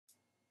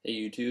Hey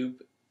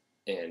YouTube,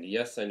 and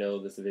yes, I know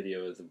this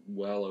video is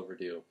well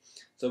overdue.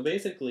 So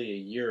basically, a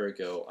year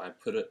ago, I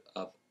put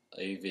up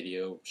a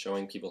video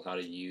showing people how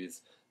to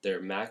use their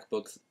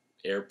MacBook's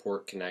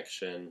airport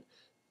connection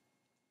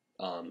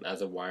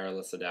as a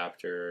wireless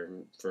adapter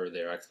for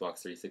their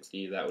Xbox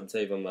 360. That would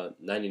save them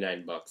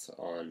 99 bucks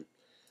on,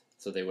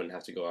 so they wouldn't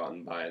have to go out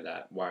and buy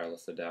that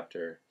wireless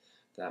adapter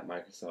that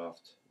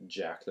Microsoft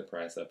jacked the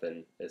price up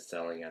and is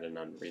selling at an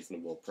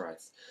unreasonable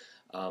price.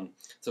 Um,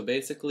 so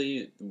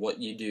basically, what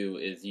you do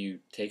is you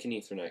take an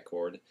Ethernet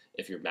cord.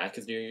 If your Mac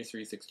is near your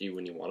 360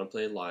 when you want to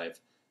play live,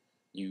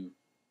 you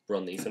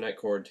run the Ethernet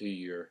cord to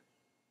your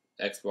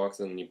Xbox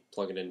and then you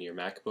plug it into your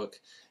MacBook,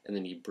 and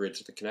then you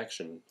bridge the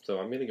connection. So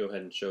I'm going to go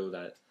ahead and show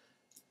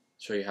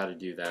you how to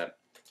do that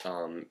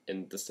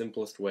in the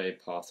simplest way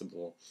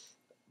possible.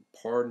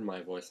 Pardon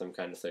my voice, I'm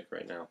kind of sick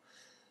right now.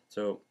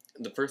 So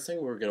the first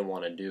thing we're going to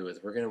want to do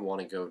is we're going to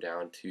want to go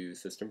down to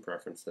System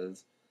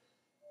Preferences,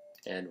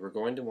 and we're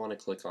going to want to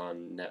click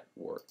on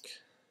Network.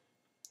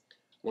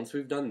 Once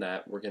we've done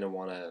that, we're going to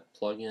want to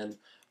plug in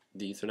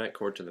the Ethernet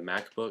cord to the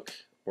MacBook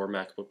or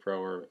MacBook Pro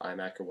or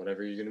iMac or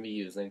whatever you're going to be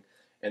using,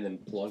 and then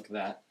plug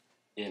that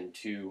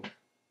into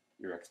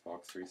your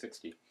Xbox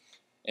 360.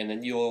 And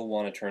then you'll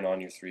want to turn on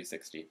your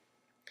 360.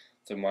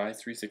 So my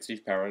 360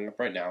 is powering up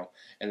right now,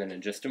 and then in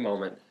just a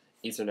moment,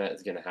 Ethernet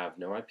is going to have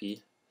no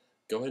IP.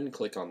 Go ahead and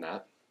click on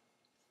that.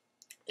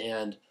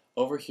 And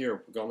over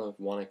here, we're going to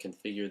want to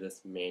configure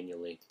this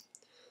manually.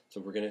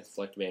 So we're going to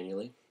select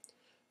manually.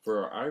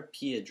 For our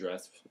IP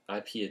address,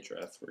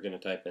 we're going to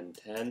type in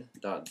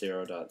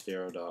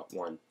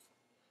 10.0.0.1.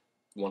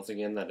 Once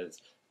again, that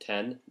is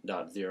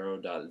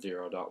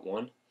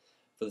 10.0.0.1.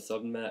 For the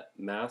subnet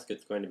mask,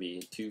 it's going to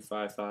be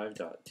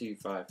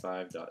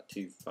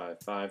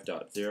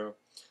 255.255.255.0.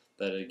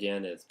 That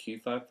again is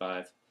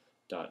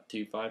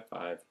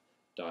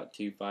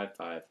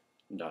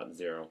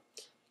 255.255.255.0.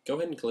 Go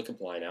ahead and click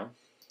Apply now.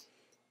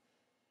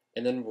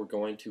 And then we're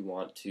going to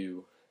want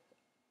to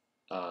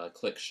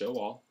click Show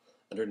All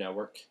under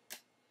Network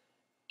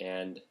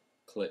and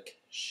click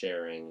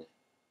Sharing.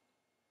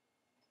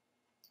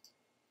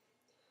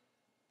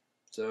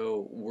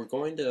 So we're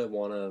going to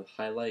want to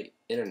highlight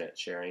Internet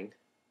Sharing,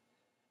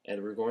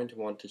 and we're going to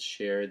want to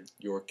share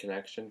your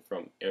connection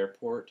from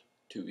Airport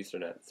to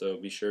Ethernet. So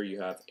be sure you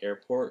have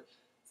Airport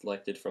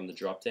selected from the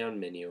drop-down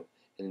menu,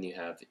 and then you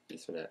have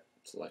Ethernet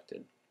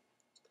selected.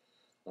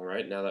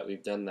 Alright, now that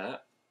we've done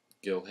that,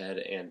 go ahead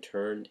and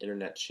turn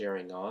Internet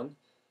Sharing on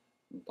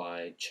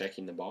by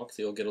checking the box.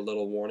 You'll get a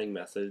little warning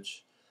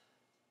message.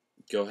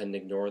 Go ahead and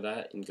ignore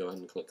that and go ahead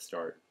and click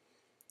Start.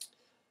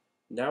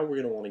 Now we're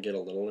going to want to get a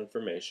little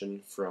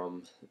information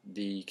from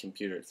the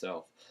computer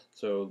itself.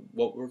 So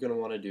what we're going to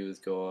want to do is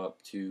go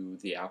up to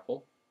the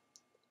Apple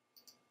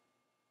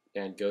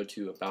and go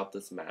to About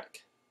This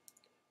Mac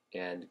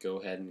and go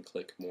ahead and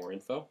click More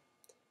Info.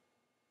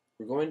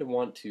 We're going to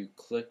want to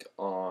click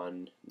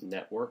on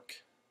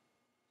Network,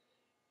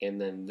 and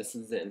then this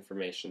is the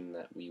information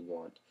that we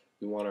want.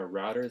 We want our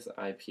router's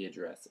IP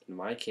address. In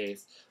my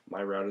case,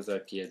 my router's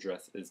IP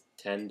address is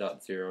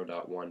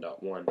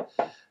 10.0.1.1.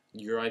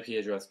 Your IP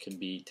address could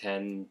be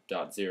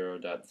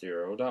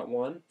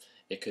 10.0.0.1,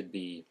 it could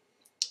be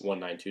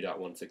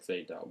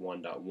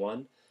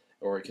 192.168.1.1,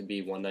 or it could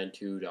be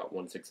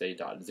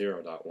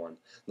 192.168.0.1.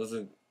 Those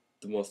are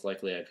the most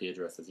likely IP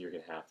addresses you're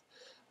going to have.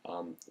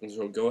 And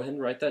so go ahead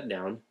and write that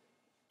down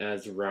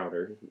as a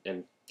router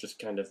and just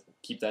kind of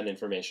keep that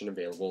information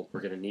available.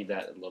 We're going to need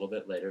that a little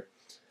bit later.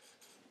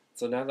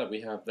 So now that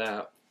we have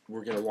that,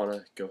 we're going to want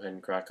to go ahead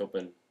and crack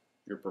open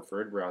your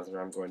preferred browser.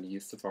 I'm going to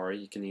use Safari.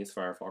 You can use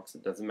Firefox,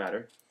 it doesn't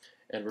matter.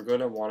 And we're going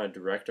to want to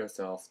direct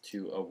ourselves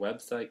to a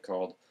website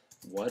called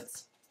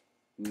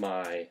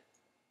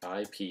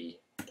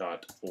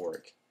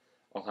whatsmyip.org.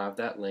 I'll have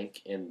that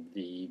link in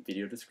the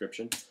video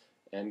description,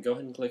 and go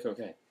ahead and click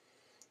OK.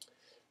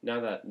 Now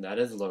that that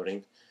is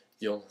loading,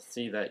 you'll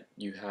see that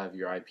you have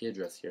your IP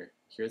address here.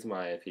 Here's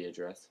my IP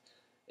address,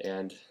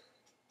 and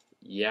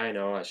yeah, I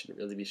know I shouldn't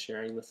really be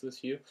sharing this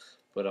with you,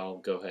 but I'll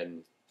go ahead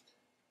and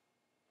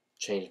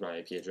change my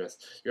IP address.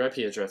 Your IP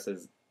address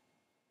is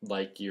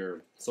like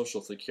your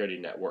social security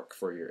network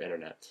for your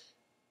internet.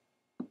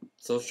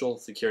 Social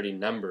security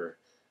number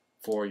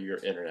for your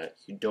internet.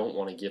 You don't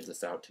want to give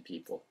this out to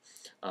people.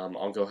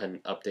 I'll go ahead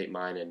and update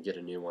mine and get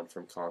a new one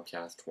from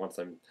Comcast once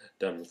I'm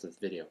done with this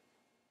video.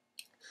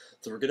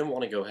 So we're going to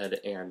want to go ahead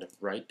and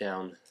write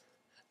down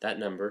that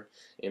number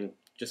and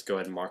just go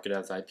ahead and mark it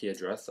as IP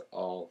address.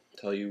 I'll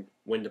tell you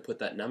when to put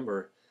that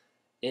number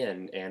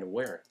in and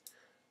where.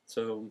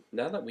 So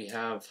now that we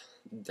have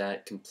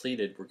that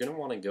completed, we're going to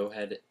want to go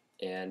ahead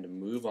and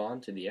move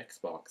on to the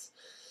Xbox.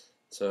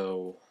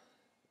 So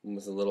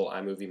with a little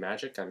iMovie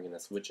magic, I'm going to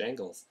switch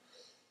angles.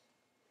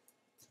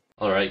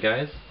 Alright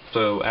guys,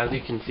 so as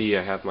you can see,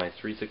 I have my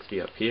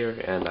 360 up here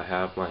and I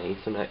have my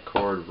Ethernet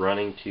cord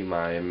running to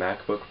my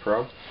MacBook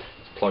Pro.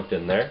 It's plugged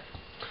in there.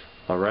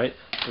 Alright,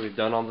 so we've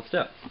done all the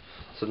steps.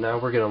 So now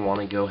we're going to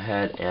want to go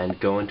ahead and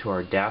go into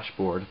our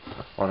dashboard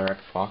on our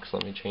Xbox.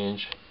 Let me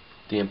change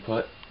the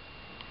input.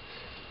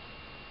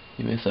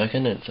 Give me a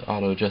second, it's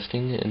auto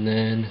adjusting, and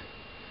then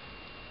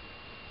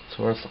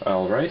source.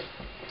 Alright.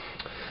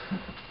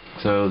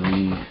 So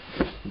the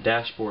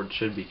dashboard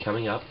should be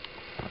coming up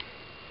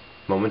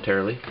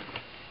momentarily.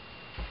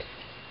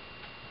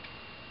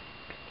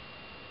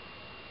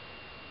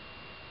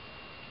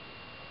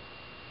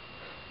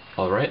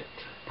 Alright,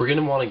 we're going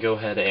to want to go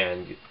ahead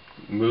and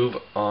move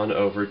on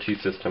over to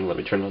system. Let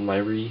me turn on my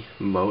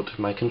remote,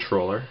 my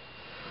controller.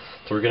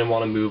 So we're going to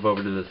want to move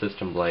over to the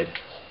system blade.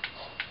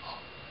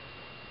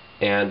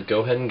 And go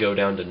ahead and go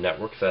down to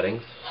network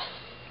settings.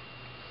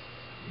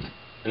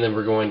 And then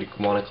we're going to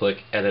want to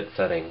click edit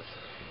settings.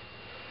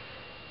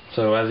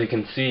 So as you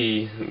can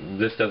see,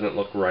 this doesn't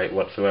look right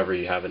whatsoever.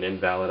 You have an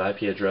invalid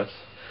IP address.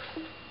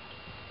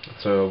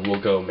 So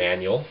we'll go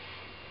manual.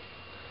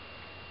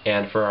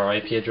 And for our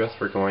IP address,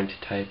 we're going to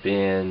type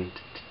in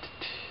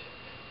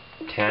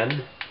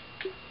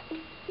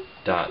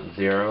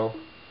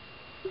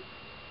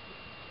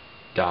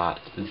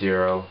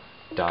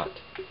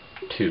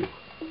 10.0.0.2.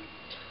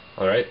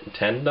 Alright,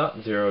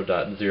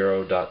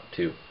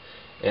 10.0.0.2.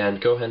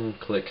 And go ahead and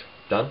click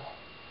done.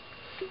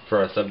 For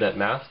our subnet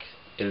mask,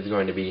 it is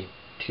going to be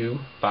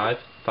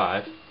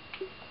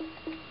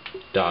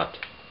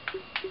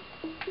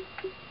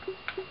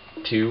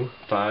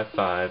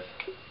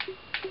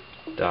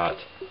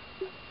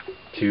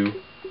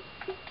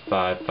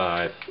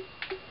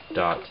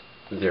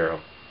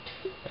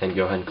And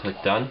go ahead and click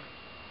done.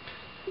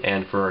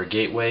 And for our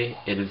gateway,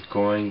 it is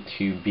going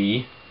to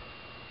be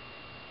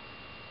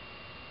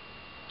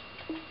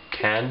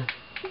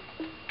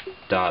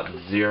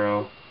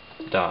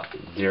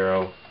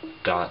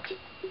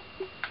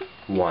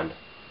 10.0.0.1.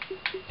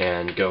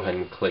 And go ahead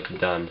and click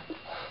done.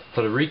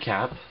 So to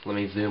recap, let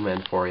me zoom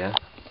in for you.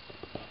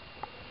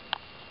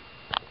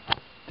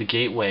 The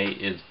gateway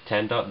is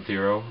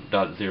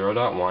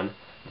 10.0.0.1.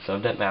 The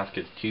subnet mask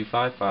is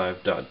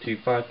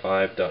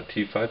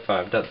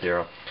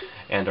 255.255.255.0.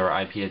 And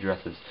our IP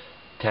address is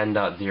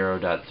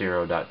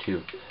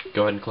 10.0.0.2.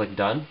 Go ahead and click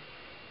done.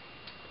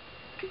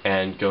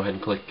 And go ahead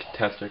and click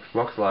Test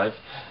Xbox Live.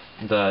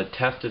 The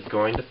test is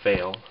going to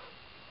fail,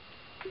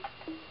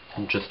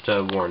 just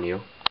to warn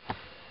you.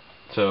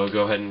 So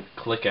go ahead and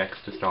click X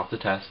to stop the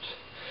test,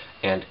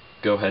 and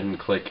go ahead and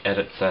click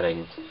Edit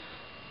Settings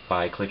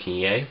by clicking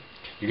Yay.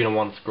 You're going to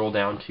want to scroll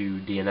down to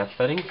DNS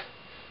Settings,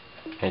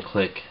 and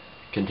click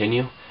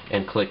Continue,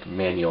 and click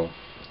Manual.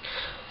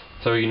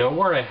 So you know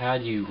where I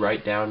had you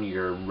write down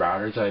your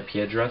router's IP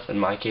address? In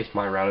my case,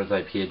 my router's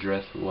IP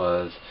address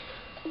was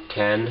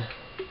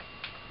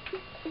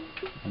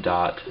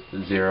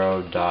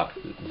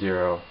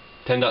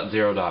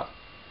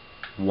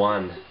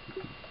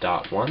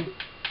 10.0.1.1.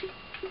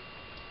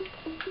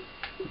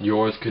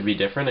 Yours could be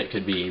different. It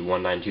could be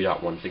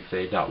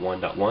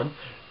 192.168.1.1.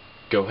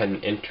 Go ahead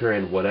and enter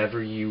in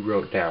whatever you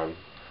wrote down.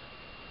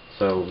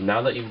 So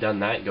now that you've done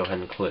that, go ahead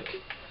and click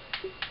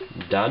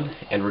done,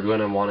 and we're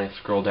going to want to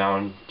scroll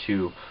down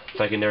to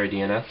secondary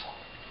DNS,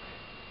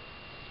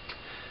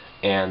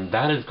 and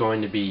that is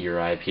going to be your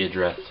IP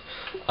address.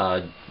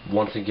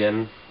 Once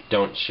again,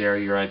 don't share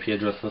your IP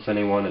address with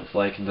anyone. It's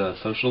like the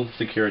social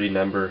security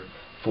number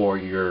for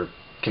your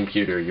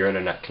computer, your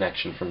internet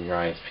connection from your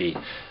ISP.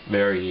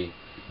 Very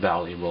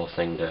valuable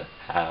thing to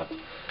have.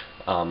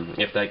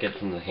 If that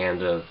gets in the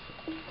hand of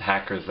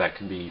hackers, that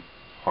could be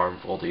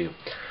harmful to you.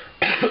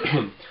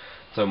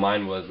 So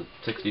mine was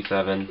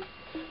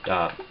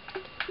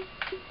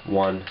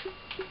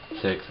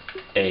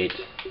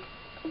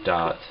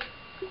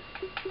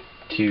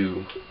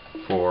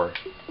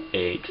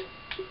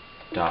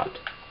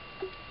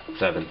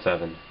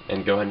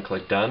and go ahead and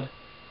click done,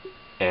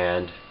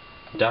 and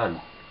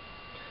done.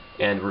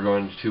 And we're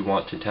going to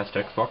want to test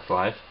Xbox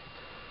Live.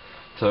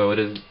 So it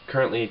is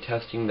currently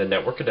testing the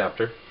network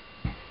adapter.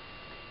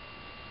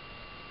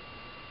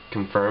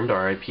 Confirmed,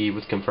 our IP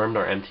was confirmed,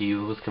 our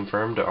MTU was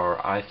confirmed, our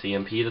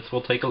ICMP. This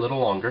will take a little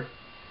longer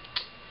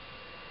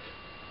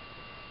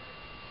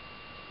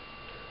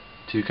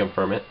to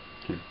confirm it.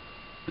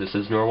 This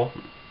is normal.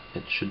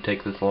 It should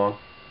take this long.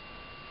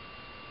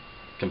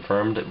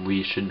 Confirmed,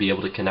 we should be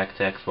able to connect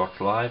to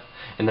Xbox Live.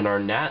 And then our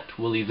NAT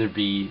will either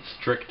be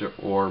strict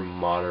or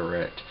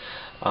moderate.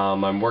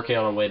 I'm working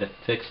on a way to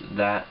fix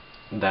that.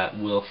 That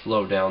will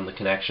slow down the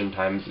connection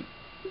times,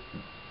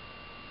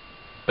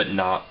 but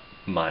not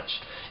much.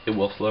 It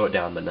will slow it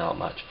down, but not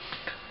much.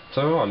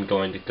 So I'm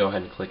going to go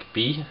ahead and click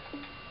B,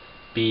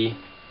 B,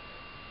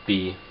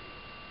 B,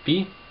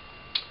 B.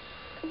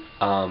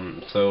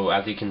 So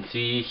as you can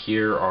see,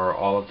 here are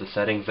all of the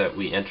settings that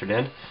we entered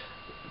in.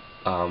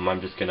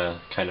 I'm just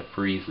gonna kind of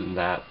freeze in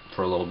that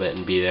for a little bit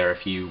and be there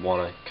if you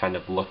want to kind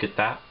of look at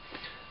that.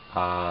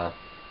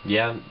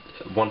 Yeah,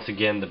 once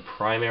again, the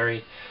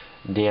primary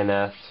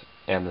DNS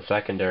and the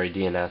secondary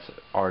DNS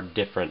are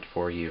different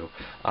for you.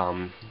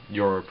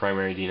 Your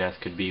primary DNS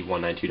could be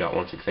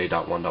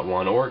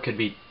 192.168.1.1, or it could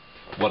be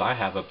what I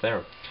have up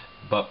there.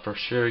 But for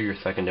sure, your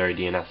secondary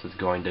DNS is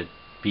going to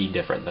be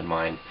different than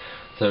mine.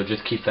 So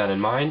just keep that in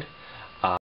mind.